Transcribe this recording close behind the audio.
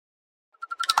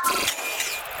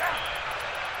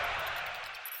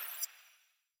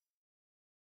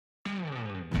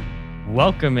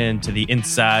Welcome into the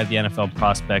Inside the NFL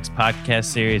Prospects podcast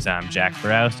series. I'm Jack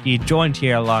Borowski, joined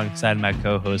here alongside my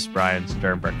co-host Brian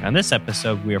Sternberg. On this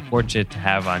episode, we are fortunate to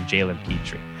have on Jalen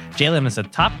Pitre. Jalen is a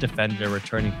top defender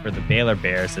returning for the Baylor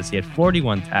Bears as he had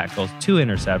 41 tackles, 2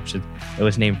 interceptions, and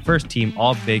was named first team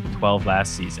All Big 12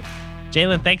 last season.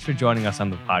 Jalen, thanks for joining us on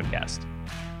the podcast.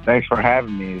 Thanks for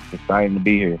having me. It's exciting to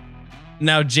be here.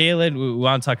 Now, Jalen, we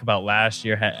want to talk about last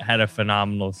year, had a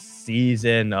phenomenal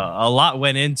season. A lot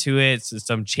went into it, so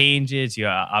some changes. You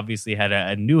obviously had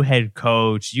a new head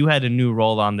coach. You had a new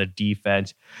role on the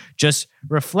defense. Just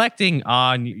reflecting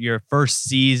on your first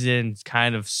season,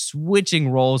 kind of switching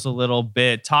roles a little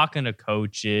bit, talking to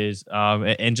coaches,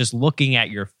 and just looking at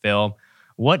your film.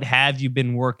 What have you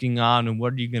been working on, and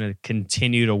what are you going to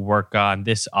continue to work on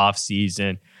this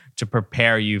offseason to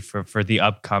prepare you for the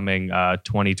upcoming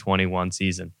 2021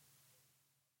 season?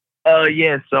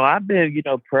 So I've been,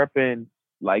 prepping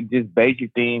like just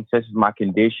basic things such as my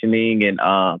conditioning and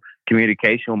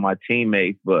communication with my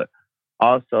teammates, but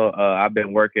also I've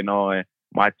been working on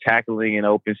my tackling in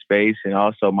open space and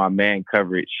also my man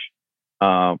coverage,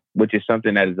 which is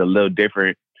something that is a little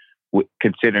different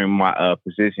considering my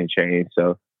position change.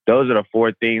 So those are the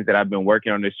 4 things that I've been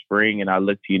working on this spring, and I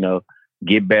look to,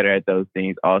 get better at those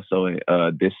things also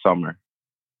this summer.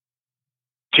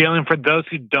 Jalen, for those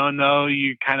who don't know,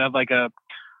 you're kind of like a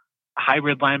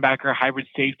hybrid linebacker, hybrid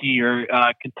safety. You're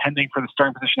contending for the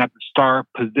starting position at the star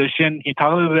position. Can you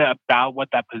talk a little bit about what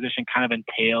that position kind of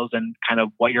entails and kind of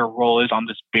what your role is on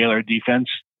this Baylor defense?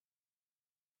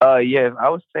 Yes, I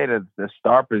would say that the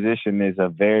star position is a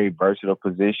very versatile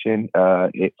position.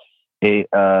 It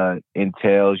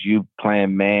entails you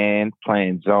playing man,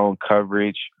 playing zone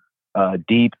coverage,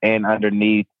 deep and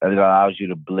underneath. It allows you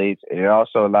to blitz. It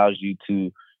also allows you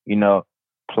to,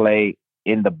 play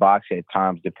in the box at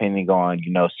times, depending on,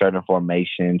 certain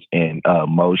formations and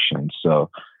motions. So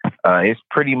it's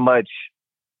pretty much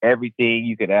everything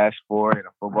you could ask for in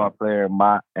a football player in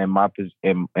my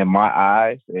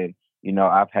eyes. And,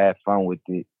 I've had fun with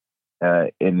it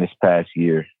in this past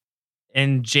year.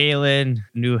 And Jalen,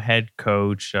 new head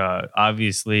coach,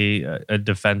 obviously a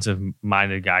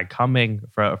defensive-minded guy coming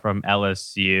from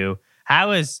LSU.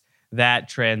 How has that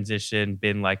transition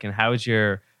been like, and how has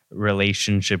your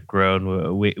relationship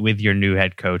grown with your new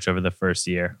head coach over the first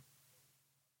year?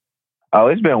 Oh,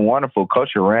 it's been wonderful.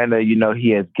 Coach Aranda, he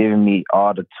has given me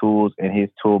all the tools in his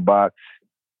toolbox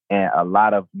and a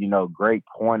lot of, great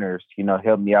pointers,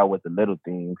 help me out with the little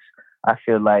things. I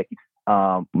feel like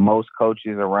most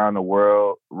coaches around the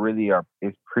world really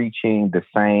is preaching the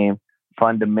same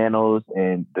fundamentals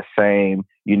and the same,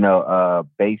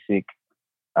 basic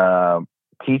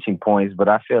teaching points. But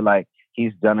I feel like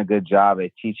he's done a good job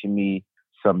at teaching me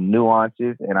some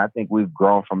nuances, and I think we've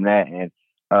grown from that.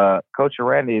 And Coach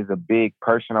Aranda is a big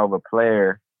person over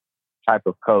player type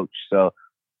of coach. So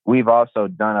we've also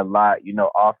done a lot,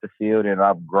 off the field, and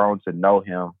I've grown to know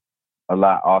him a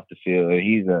lot off the field. And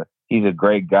he's a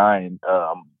great guy, and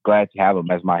I'm glad to have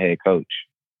him as my head coach.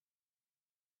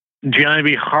 Jalen, it'd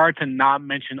be hard to not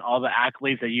mention all the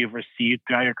accolades that you've received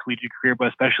throughout your collegiate career, but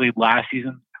especially last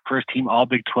season. First team All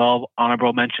Big 12,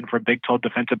 honorable mention for Big 12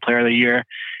 Defensive Player of the Year,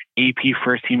 AP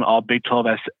first team All Big 12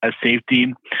 as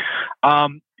safety.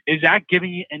 Is that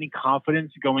giving you any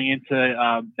confidence going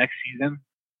into next season?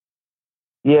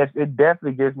 Yes, it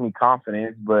definitely gives me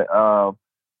confidence, but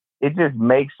it just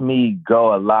makes me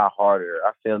go a lot harder.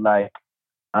 I feel like,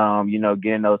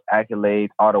 getting those accolades,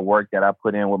 all the work that I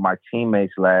put in with my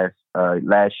teammates last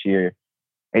year,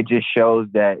 it just shows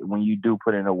that when you do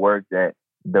put in the work, that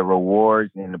the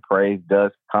rewards and the praise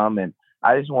does come. And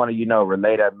I just want to,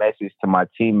 relay that message to my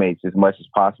teammates as much as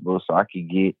possible so I could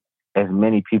get as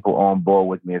many people on board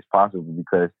with me as possible.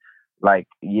 Because,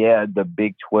 the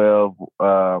Big 12,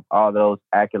 all those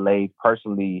accolades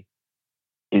personally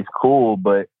is cool,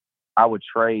 but I would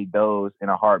trade those in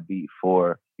a heartbeat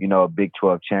for, a Big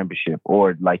 12 championship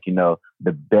or the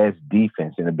best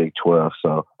defense in the Big 12.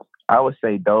 So I would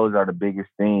say those are the biggest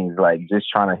things, just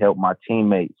trying to help my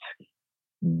teammates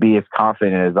be as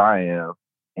confident as I am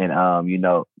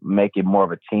and, make it more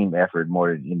of a team effort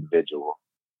more than individual.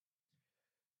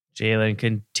 Jalen,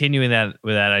 continuing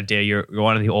with that idea, you're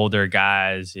one of the older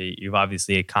guys. You've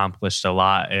obviously accomplished a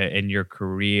lot in your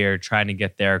career, trying to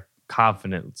get their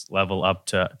confidence level up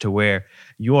to where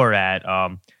you're at.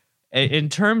 In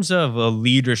terms of a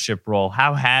leadership role,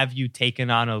 how have you taken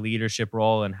on a leadership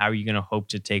role, and how are you going to hope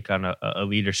to take on a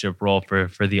leadership role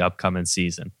for the upcoming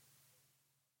season?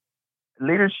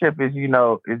 Leadership is,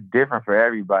 it's different for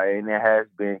everybody, and it has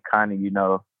been kind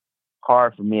of,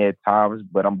 hard for me at times,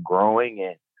 but I'm growing,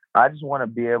 and I just want to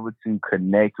be able to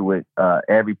connect with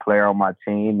every player on my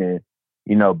team and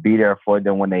be there for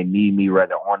them when they need me,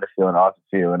 whether on the field and off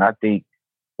the field. And I think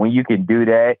when you can do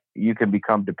that, you can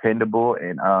become dependable,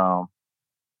 and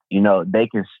they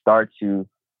can start to,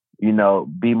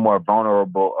 be more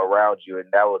vulnerable around you, and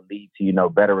that will lead to,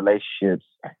 better relationships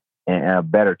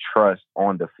and better trust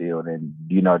on the field. And,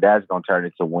 that's going to turn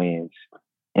into wins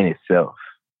in itself.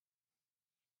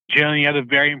 Jalen, you had a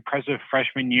very impressive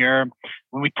freshman year.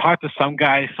 When we talk to some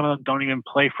guys, some of them don't even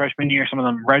play freshman year, some of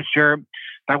them redshirt.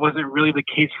 That wasn't really the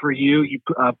case for you. You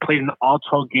played in all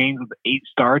 12 games with 8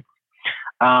 starts.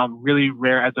 Really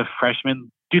rare as a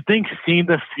freshman. Do you think seeing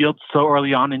the field so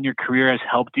early on in your career has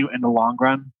helped you in the long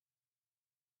run?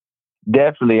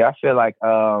 Definitely. I feel like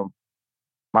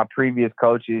my previous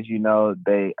coaches,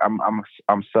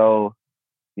 I'm so,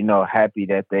 happy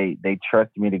that they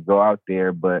trusted me to go out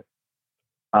there. But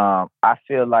I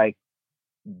feel like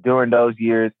during those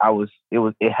years,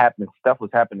 it happened. Stuff was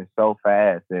happening so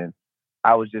fast, and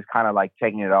I was just kind of like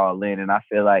taking it all in. And I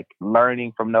feel like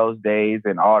learning from those days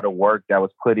and all the work that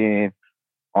was put in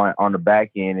on the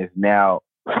back end is now,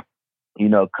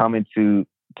 coming to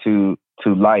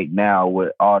light now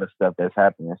with all the stuff that's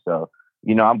happening. So,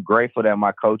 I'm grateful that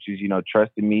my coaches,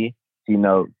 trusted me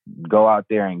to, go out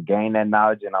there and gain that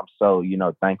knowledge. And I'm so,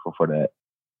 thankful for that.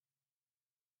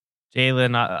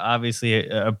 Jalen, obviously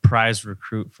a prize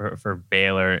recruit for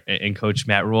Baylor and Coach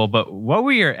Matt Rhule, but what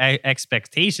were your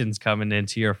expectations coming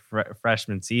into your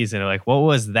freshman season? Like, what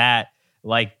was that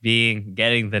like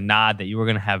getting the nod that you were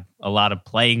going to have a lot of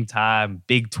playing time,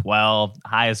 Big 12,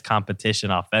 highest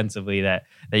competition offensively that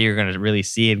you're going to really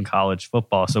see in college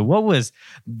football? So what was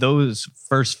those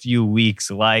first few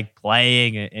weeks like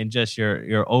playing and just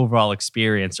your overall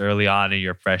experience early on in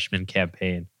your freshman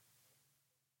campaign?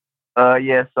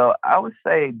 So I would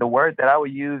say the word that I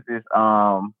would use is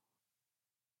I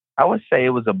would say it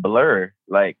was a blur.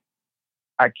 Like,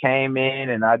 I came in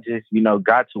and I just,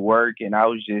 got to work, and I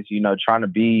was just, trying to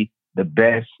be the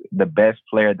best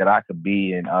player that I could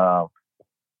be. And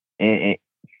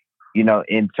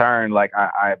in turn, like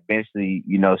I eventually,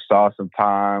 saw some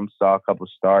time, saw a couple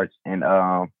starts, and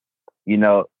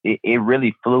it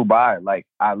really flew by. Like,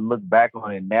 I look back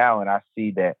on it now and I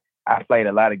see that I played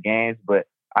a lot of games, but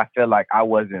I feel like I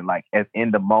wasn't like as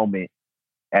in the moment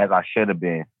as I should have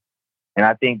been. And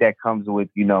I think that comes with,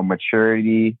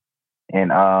 maturity and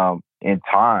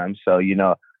time. So,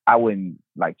 I wouldn't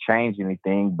like change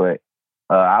anything, but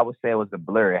I would say it was a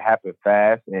blur. It happened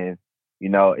fast, and,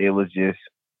 it was just,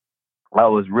 I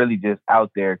was really just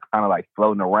out there kind of like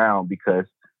floating around because,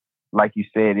 like you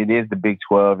said, it is the Big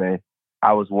 12, and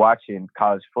I was watching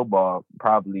college football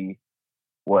probably,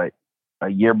 a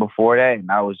year before that,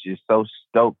 and I was just so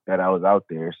stoked that I was out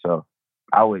there. So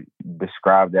I would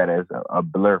describe that as a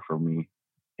blur for me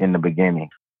in the beginning.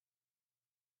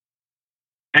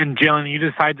 And Jalen, you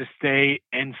decided to stay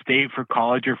in state for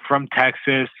college. You're from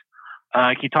Texas.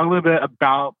 Can you talk a little bit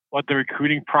about what the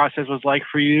recruiting process was like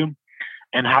for you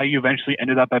and how you eventually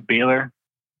ended up at Baylor?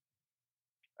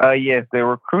 Yes, the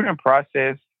recruiting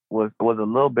process was a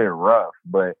little bit rough,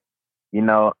 but,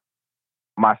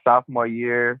 my sophomore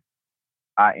year,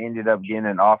 I ended up getting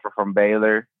an offer from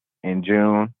Baylor in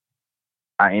June.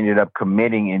 I ended up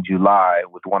committing in July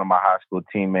with one of my high school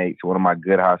teammates, one of my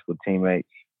good high school teammates.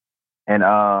 And,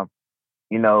 I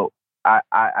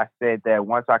said that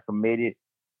once I committed,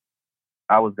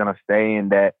 I was going to stay in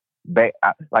that.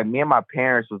 Like, me and my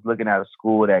parents was looking at a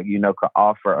school that, could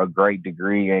offer a great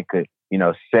degree and could,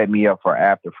 set me up for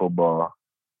after football.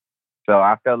 So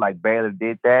I felt like Baylor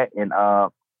did that. And,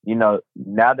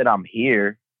 now that I'm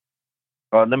here,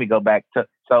 let me go back to,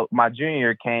 so my junior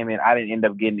year came and I didn't end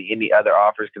up getting any other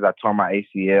offers because I tore my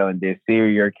ACL, and then senior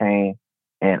year came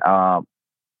and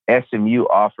SMU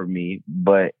offered me,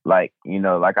 but like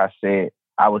I said,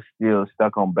 I was still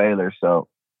stuck on Baylor, so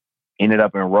ended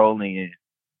up enrolling in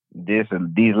this,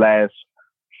 and these last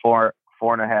four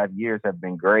and a half years have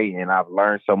been great, and I've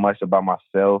learned so much about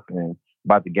myself and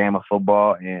about the game of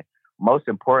football, and most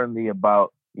importantly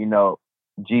about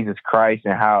Jesus Christ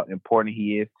and how important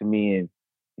He is to me, and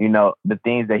the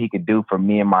things that He could do for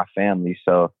me and my family.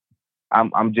 So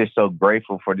I'm just so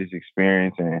grateful for this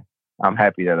experience, and I'm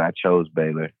happy that I chose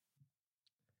Baylor.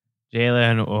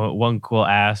 Jalen, one cool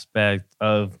aspect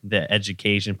of the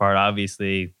education part,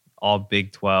 obviously all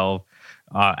Big 12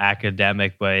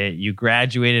 academic, but you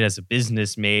graduated as a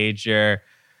business major.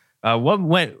 What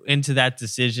went into that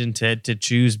decision to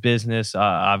choose business?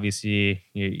 Obviously,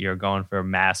 you're going for a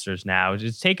master's now.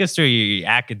 Just take us through your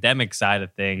academic side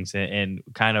of things and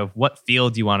kind of what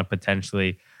field you want to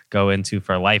potentially go into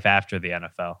for life after the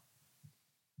NFL.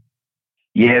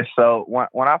 Yeah, so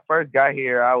when I first got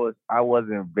here, I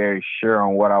wasn't very sure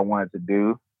on what I wanted to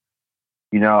do.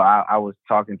 I was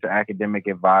talking to academic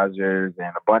advisors and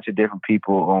a bunch of different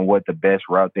people on what the best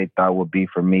route they thought would be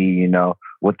for me,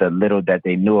 with the little that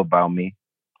they knew about me.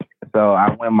 So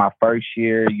I went my first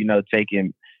year,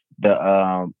 taking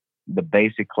the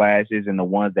basic classes and the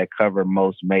ones that cover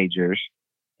most majors.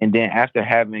 And then after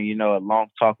having, a long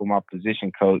talk with my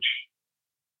position coach,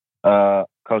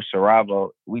 Coach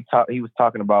Saravo, he was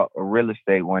talking about real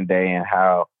estate one day and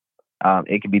how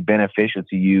it can be beneficial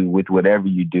to you with whatever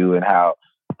you do, and how,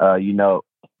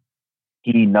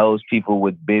 he knows people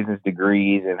with business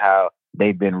degrees and how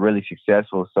they've been really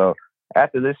successful. So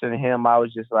after listening to him, I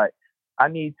was just like, I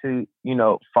need to,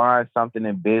 find something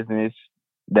in business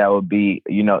that would be,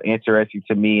 interesting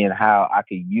to me and how I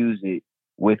could use it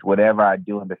with whatever I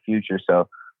do in the future. So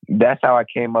that's how I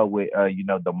came up with,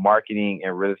 the marketing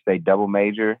and real estate double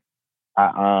major.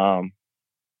 I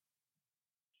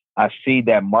see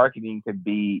that marketing could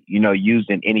be, used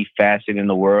in any facet in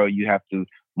the world. You have to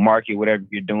market whatever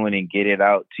you're doing and get it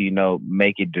out to,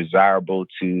 make it desirable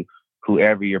to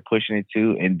whoever you're pushing it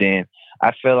to. And then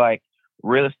I feel like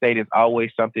real estate is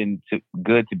always something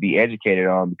good to be educated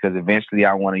on, because eventually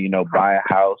I want to, buy a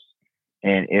house.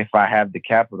 And if I have the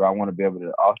capital, I want to be able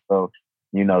to also,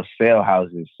 sell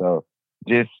houses. So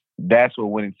just that's what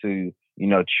went into,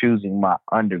 choosing my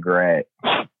undergrad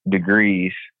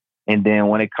degrees. And then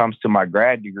when it comes to my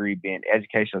grad degree being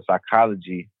educational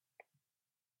psychology,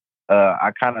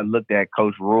 I kind of looked at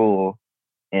Coach Rule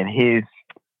and his,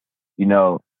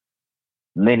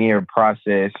 linear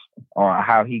process on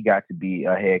how he got to be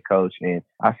a head coach. And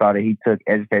I saw that he took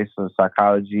educational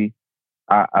psychology.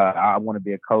 I want to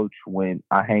be a coach when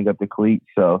I hang up the cleats.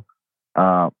 So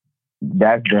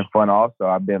that's been fun also.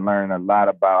 I've been learning a lot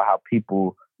about how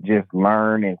people just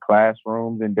learn in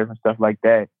classrooms and different stuff like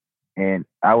that. And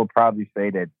I would probably say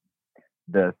that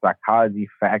the psychology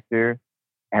factor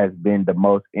has been the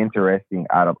most interesting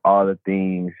out of all the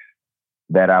things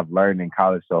that I've learned in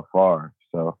college so far.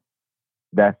 So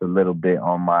that's a little bit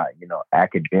on my,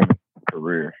 academic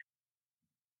career.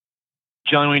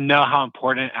 John, we know how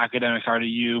important academics are to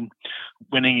you,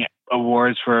 winning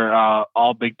awards for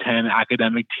all Big Ten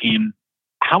academic team.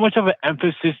 How much of an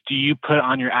emphasis do you put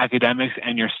on your academics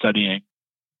and your studying?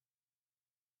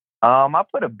 I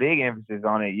put a big emphasis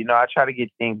on it. I try to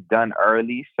get things done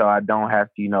early so I don't have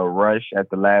to, rush at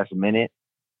the last minute.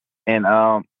 And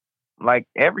like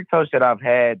every coach that I've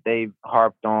had, they've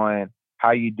harped on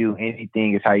how you do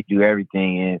anything is how you do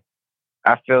everything. And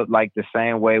I felt like the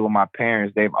same way with my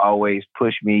parents. They've always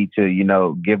pushed me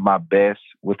to, give my best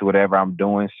with whatever I'm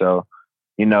doing. So,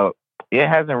 it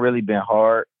hasn't really been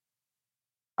hard.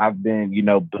 I've been,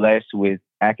 blessed with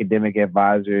academic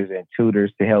advisors and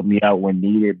tutors to help me out when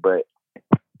needed. But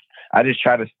I just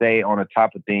try to stay on the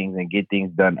top of things and get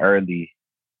things done early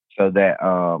so that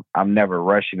I'm never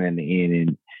rushing in the end.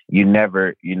 And you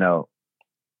never,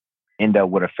 end up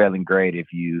with a failing grade if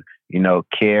you,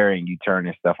 care and you turn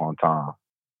in stuff on time.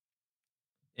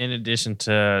 In addition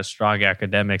to strong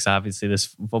academics, obviously this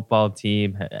football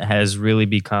team has really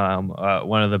become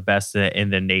one of the best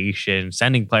in the nation,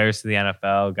 sending players to the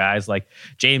NFL, guys like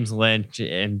James Lynch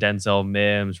and Denzel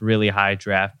Mims, really high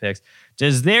draft picks.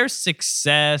 Does their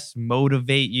success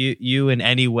motivate you in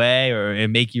any way, or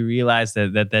make you realize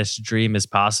that this dream is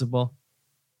possible?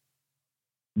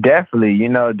 Definitely.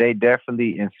 They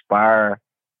definitely inspire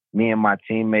me and my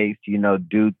teammates to,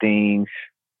 do things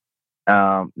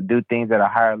at a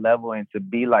higher level and to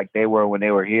be like they were when they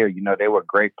were here. They were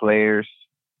great players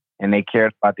and they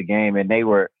cared about the game, and they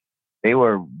were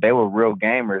real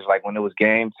gamers. Like when it was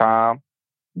game time,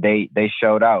 they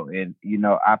showed out. And,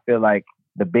 I feel like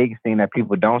the biggest thing that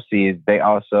people don't see is they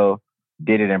also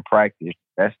did it in practice.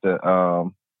 That's the,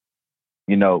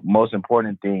 most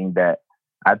important thing that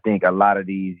I think a lot of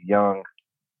these young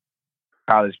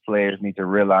college players need to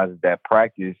realize, is that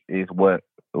practice is what's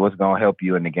going to help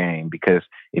you in the game. Because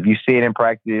if you see it in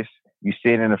practice, you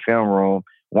see it in the film room,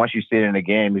 once you see it in the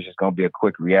game, it's just going to be a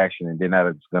quick reaction, and then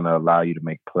that's going to allow you to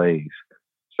make plays.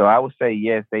 So I would say,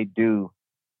 yes, they do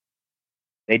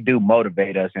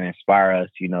motivate us and inspire us,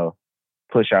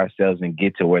 push ourselves and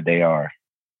get to where they are.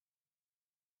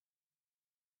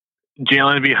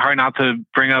 Jalen, it'd be hard not to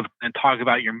bring up and talk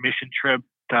about your mission trip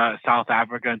to South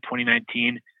Africa in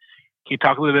 2019. Can you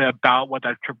talk a little bit about what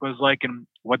that trip was like and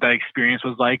what that experience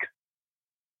was like?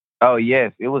 Oh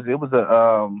yes, it was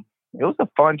a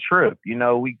fun trip.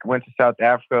 We went to South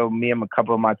Africa, me and a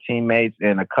couple of my teammates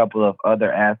and a couple of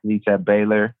other athletes at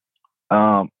Baylor.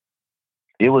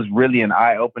 It was really an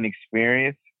eye-opening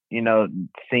experience,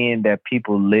 seeing that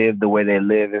people live the way they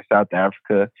live in South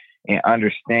Africa and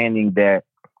understanding that,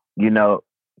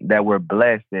 that we're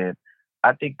blessed. And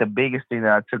I think the biggest thing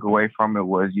that I took away from it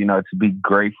was, to be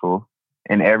grateful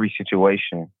in every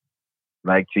situation.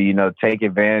 Like to, take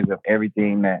advantage of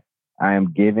everything that I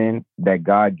am given, that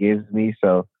God gives me.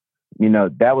 So,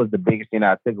 that was the biggest thing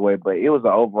I took away. But it was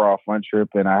an overall fun trip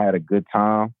and I had a good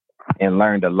time and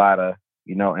learned a lot of,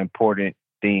 important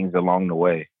things along the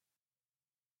way.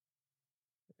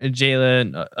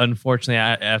 Jalen, unfortunately,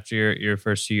 after your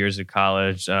first 2 years of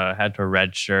college, had to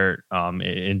redshirt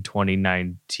in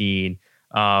 2019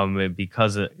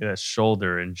 because of a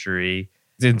shoulder injury.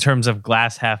 In terms of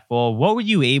glass half full, what were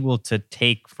you able to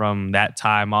take from that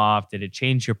time off? Did it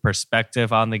change your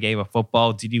perspective on the game of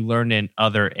football? Did you learn in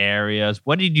other areas?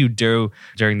 What did you do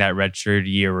during that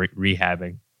redshirt year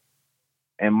rehabbing?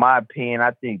 In my opinion,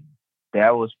 I think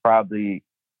those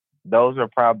are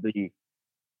probably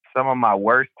some of my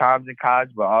worst times in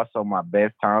college, but also my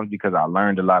best times because I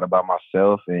learned a lot about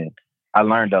myself and I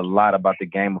learned a lot about the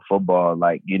game of football.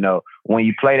 Like, when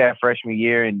you play that freshman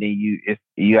year and then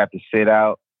you have to sit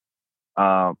out,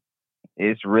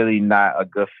 it's really not a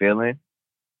good feeling.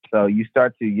 So you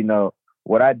start to,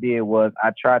 what I did was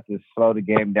I tried to slow the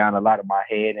game down a lot in my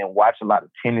head and watch a lot of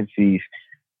tendencies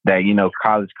that,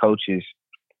 college coaches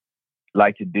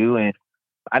like to do. And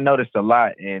I noticed a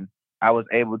lot and I was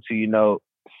able to,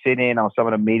 sit in on some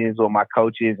of the meetings with my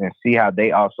coaches and see how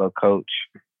they also coach.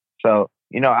 So,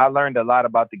 I learned a lot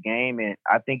about the game and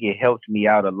I think it helped me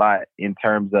out a lot in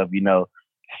terms of,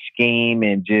 scheme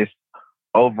and just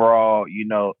overall,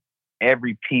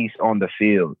 every piece on the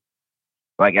field.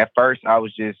 Like at first I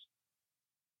was just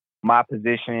my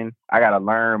position. I got to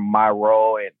learn my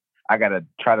role and I got to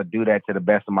try to do that to the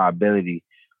best of my ability.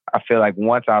 I feel like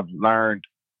once I've learned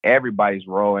everybody's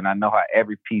role and I know how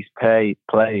every piece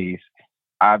plays,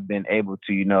 I've been able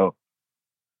to,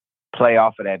 play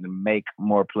off of that and make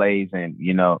more plays and,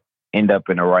 end up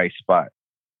in the right spot.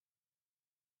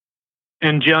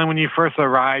 And Jalen, when you first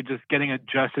arrived, just getting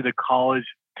adjusted to college,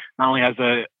 not only as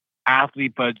a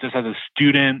athlete, but just as a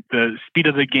student, the speed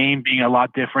of the game being a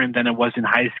lot different than it was in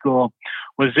high school.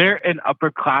 Was there an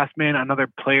upperclassman, another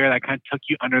player that kind of took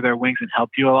you under their wings and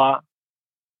helped you a lot?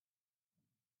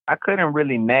 I couldn't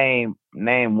really name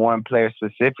one player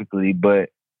specifically, but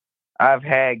I've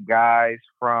had guys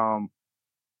from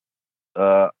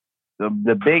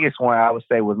the biggest one I would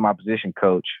say was my position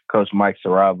coach, Coach Mike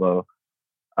Saravo.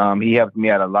 He helped me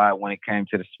out a lot when it came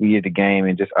to the speed of the game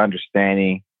and just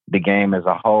understanding the game as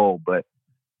a whole. But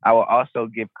I will also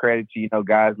give credit to,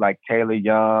 guys like Taylor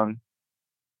Young,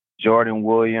 Jordan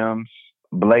Williams,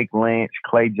 Blake Lynch,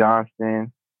 Clay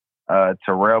Johnston,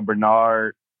 Terrell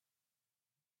Bernard.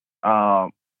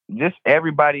 Just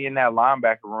everybody in that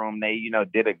linebacker room, they,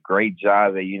 did a great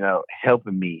job at,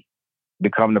 helping me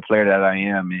become the player that I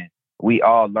am. And we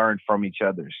all learned from each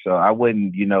other. So I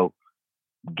wouldn't,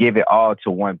 give it all to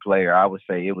one player. I would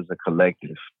say it was a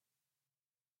collective.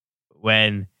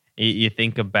 When you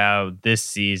think about this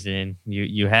season,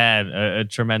 you had a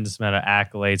tremendous amount of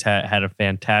accolades, had a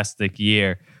fantastic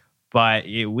year, but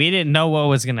we didn't know what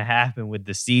was going to happen with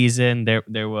the season.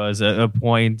 There was a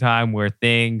point in time where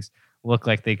things looked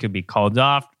like they could be called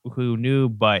off. Who knew?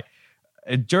 But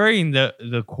during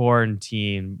the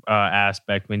quarantine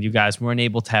aspect, when you guys weren't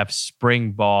able to have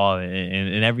spring ball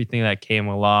and everything that came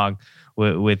along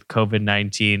with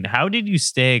COVID-19, how did you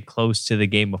stay close to the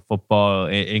game of football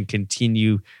and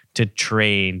continue to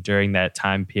train during that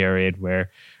time period where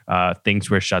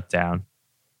things were shut down?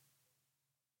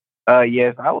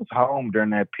 Yes, I was home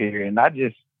during that period, and I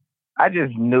just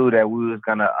knew that we was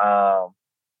gonna.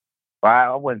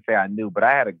 Well, I wouldn't say I knew, but I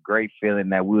had a great feeling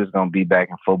that we was gonna be back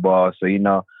in football. So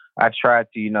I tried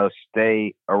to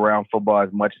stay around football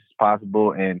as much as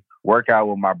possible and work out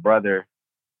with my brother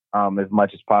as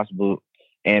much as possible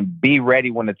and be ready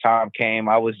when the time came.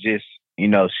 I was just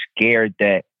scared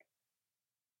that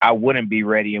I wouldn't be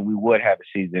ready and we would have a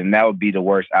season, and that would be the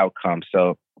worst outcome.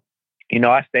 So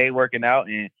I stayed working out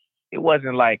and it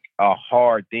wasn't like a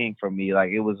hard thing for me.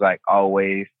 Like it was like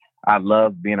always. I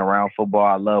love being around football.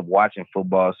 I love watching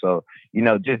football. So,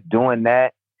 just doing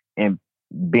that and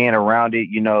being around it,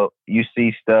 you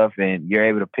see stuff and you're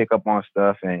able to pick up on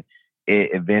stuff. And it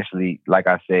eventually, like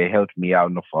I said, helped me out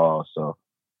in the fall. So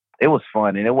it was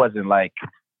fun. And it wasn't like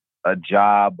a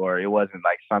job or it wasn't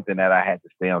like something that I had to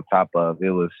stay on top of.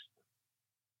 It was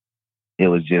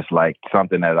just like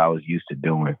something that I was used to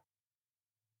doing.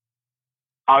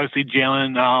 Obviously,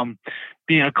 Jalen,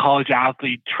 being a college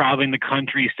athlete, traveling the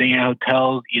country, staying at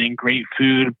hotels, eating great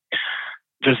food,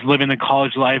 just living the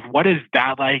college life. What is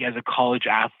that like as a college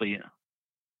athlete?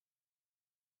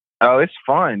 Oh, it's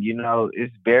fun.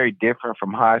 It's very different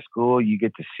from high school. You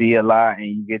get to see a lot and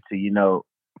you get to,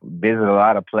 visit a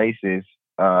lot of places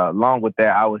along with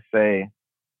that, I would say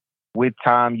with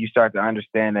time, you start to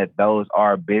understand that those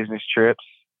are business trips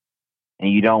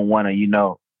and you don't want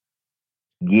to,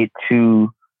 get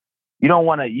too, you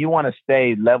want to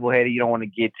stay level headed. You don't want to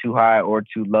get too high or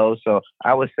too low. So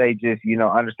I would say just,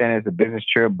 understand it's a business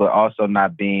trip, but also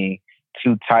not being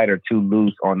too tight or too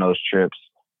loose on those trips.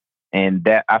 And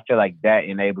that, I feel like that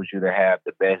enables you to have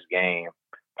the best game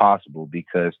possible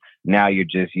because now you're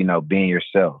just, being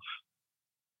yourself.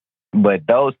 But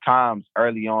those times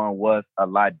early on was a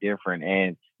lot different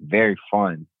and very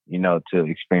fun, to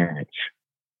experience.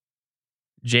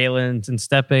 Jalen, since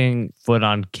stepping foot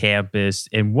on campus,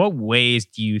 in what ways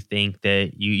do you think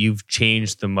that you've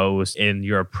changed the most in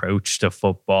your approach to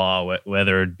football,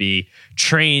 whether it be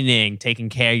training, taking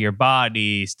care of your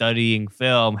body, studying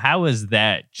film? How has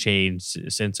that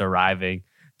changed since arriving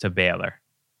to Baylor?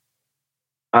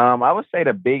 I would say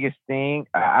the biggest thing,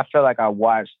 I feel like I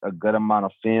watched a good amount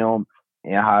of film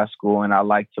in high school, and I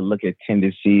like to look at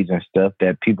tendencies and stuff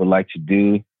that people like to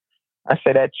do. I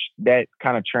say that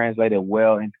kind of translated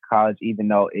well into college, even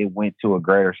though it went to a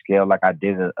greater scale. Like I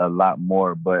did a lot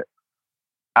more, but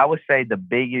I would say the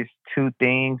biggest two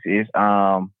things is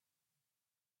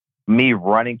me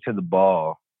running to the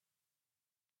ball.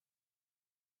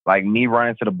 Like me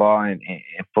running to the ball in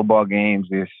football games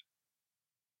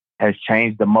has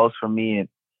changed the most for me, and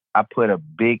I put a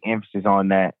big emphasis on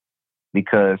that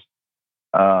because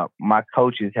my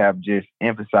coaches have just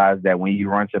emphasized that when you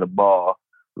run to the ball,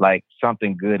 like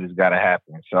something good has got to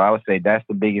happen. So I would say that's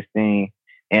the biggest thing.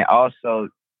 And also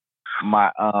my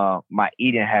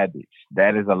eating habits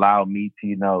that has allowed me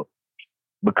to,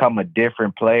 become a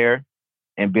different player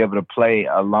and be able to play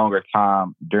a longer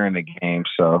time during the game.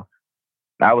 So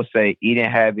I would say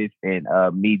eating habits and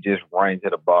me just running to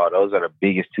the ball. Those are the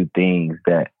biggest two things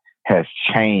that has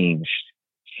changed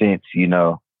since,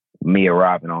 me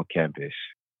arriving on campus.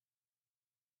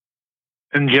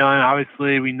 And Jalen,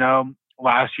 obviously we know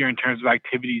last year in terms of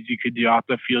activities you could do off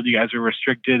the field, you guys were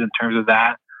restricted in terms of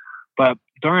that. But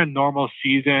during a normal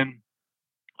season,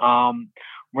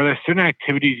 were there certain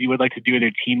activities you would like to do with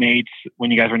your teammates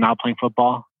when you guys were not playing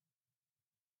football?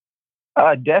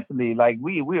 Definitely. Like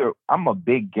I'm a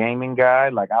big gaming guy.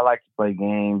 Like I like to play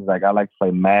games. Like I like to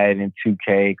play Madden,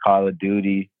 2K, Call of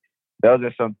Duty. Those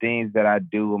are some things that I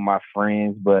do with my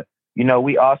friends. But,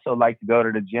 we also like to go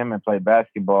to the gym and play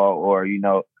basketball or,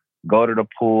 go to the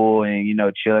pool and,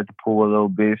 chill at the pool a little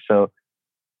bit. So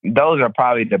those are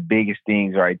probably the biggest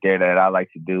things right there that I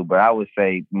like to do. But I would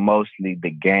say mostly the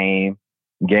gaming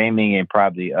and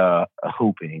probably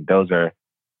hooping. Those are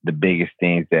the biggest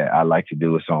things that I like to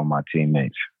do with some of my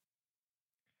teammates.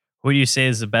 Who do you say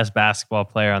is the best basketball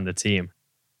player on the team?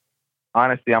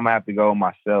 Honestly, I'm going to have to go with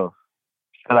myself.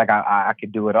 I feel like I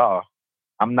could do it all.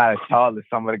 I'm not as tall as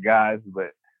some of the guys,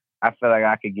 but I feel like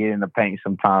I could get in the paint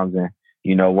sometimes and,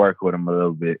 work with them a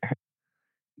little bit.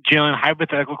 Jalen,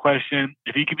 hypothetical question.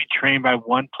 If you could be trained by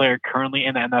one player currently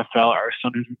in the NFL or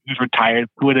someone who's retired,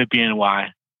 who would it be and why?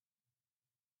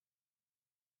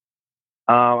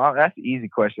 That's an easy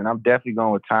question. I'm definitely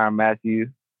going with Tyrann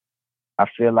Mathieu. I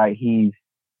feel like he's,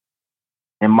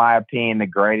 in my opinion, the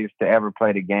greatest to ever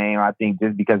play the game. I think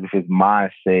just because of his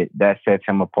mindset, that sets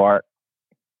him apart.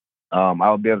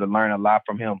 I would be able to learn a lot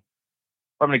from him.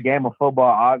 From the game of football,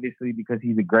 obviously, because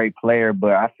he's a great player,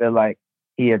 but I feel like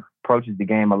he approaches the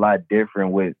game a lot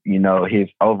different with, his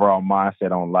overall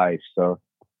mindset on life. So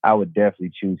I would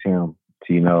definitely choose him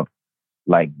to,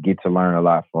 get to learn a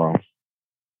lot from.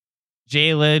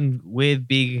 Jalen, with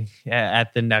being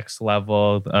at the next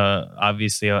level,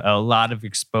 obviously a lot of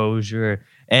exposure.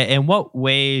 In what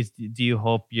ways do you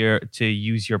hope to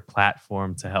use your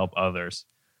platform to help others?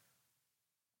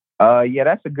 Yeah,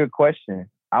 that's a good question.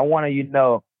 I want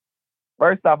to,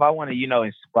 first off, I want to,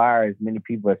 inspire as many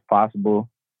people as possible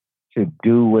to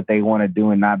do what they want to do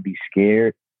and not be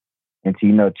scared and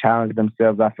to, challenge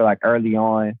themselves. I feel like early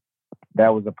on,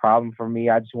 that was a problem for me.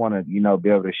 I just want to, be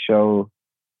able to show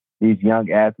these young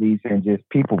athletes and just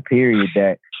people, period,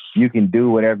 that you can do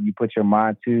whatever you put your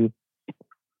mind to.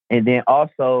 And then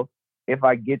also, if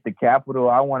I get the capital,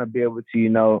 I want to be able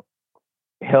to,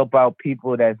 help out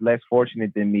people that's less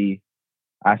fortunate than me.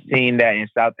 I've seen that in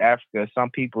South Africa.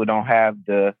 Some people don't have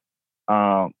the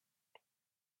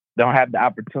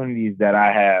opportunities that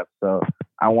I have. So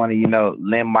I want to,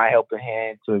 lend my helping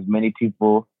hand to as many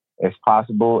people as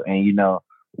possible. And,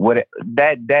 what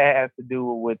that has to do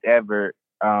with whatever,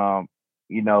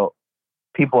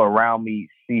 people around me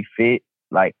see fit.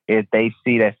 Like if they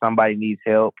see that somebody needs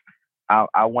help,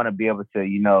 I want to be able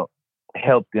to,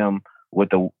 help them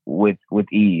with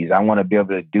ease. I want to be able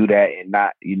to do that and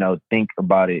not, think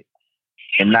about it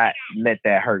and not let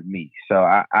that hurt me. So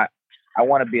I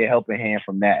want to be a helping hand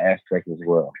from that aspect as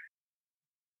well.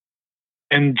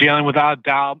 And Jalen, without a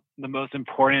doubt, the most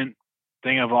important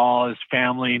thing of all is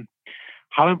family.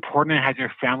 How important has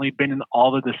your family been in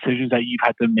all the decisions that you've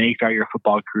had to make throughout your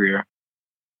football career?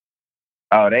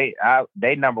 Oh,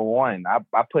 they number one.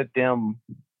 I put them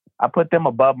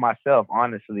above myself,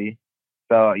 honestly.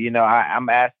 So, you know, I'm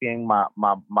asking my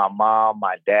mom,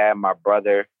 my dad, my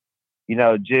brother, you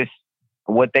know, just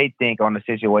what they think on the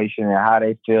situation and how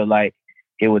they feel like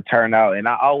it would turn out. And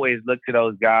I always look to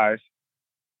those guys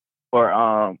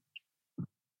for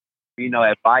you know,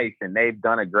 advice, and they've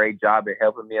done a great job at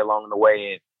helping me along the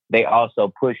way. And they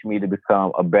also pushed me to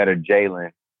become a better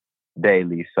Jalen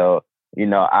daily. So, you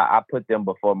know, I put them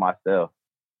before myself.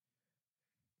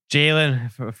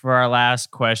 Jalen, for our last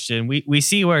question, we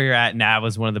see where you're at now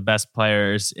as one of the best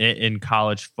players in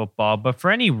college football, but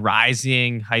for any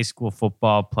rising high school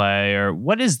football player,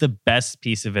 what is the best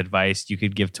piece of advice you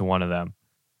could give to one of them?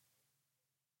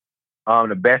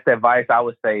 The best advice I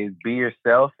would say is be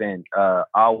yourself and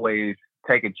always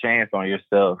take a chance on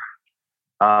yourself.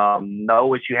 Know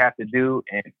what you have to do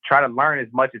and try to learn as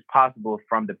much as possible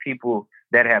from the people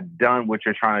that have done what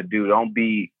you're trying to do. Don't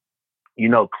be, you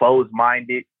know,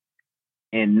 closed-minded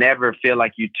and never feel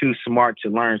like you're too smart to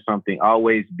learn something.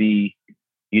 Always be,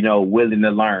 you know, willing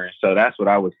to learn. So that's what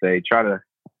I would say. Try to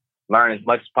learn as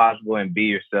much as possible and be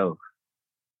yourself.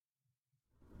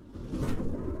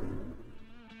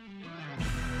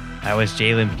 That was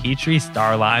Jalen Pitre,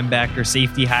 star linebacker,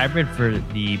 safety hybrid for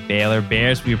the Baylor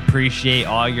Bears. We appreciate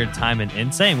all your time and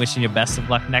insight and wishing you best of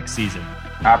luck next season.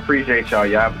 I appreciate y'all.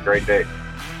 Y'all have a great day.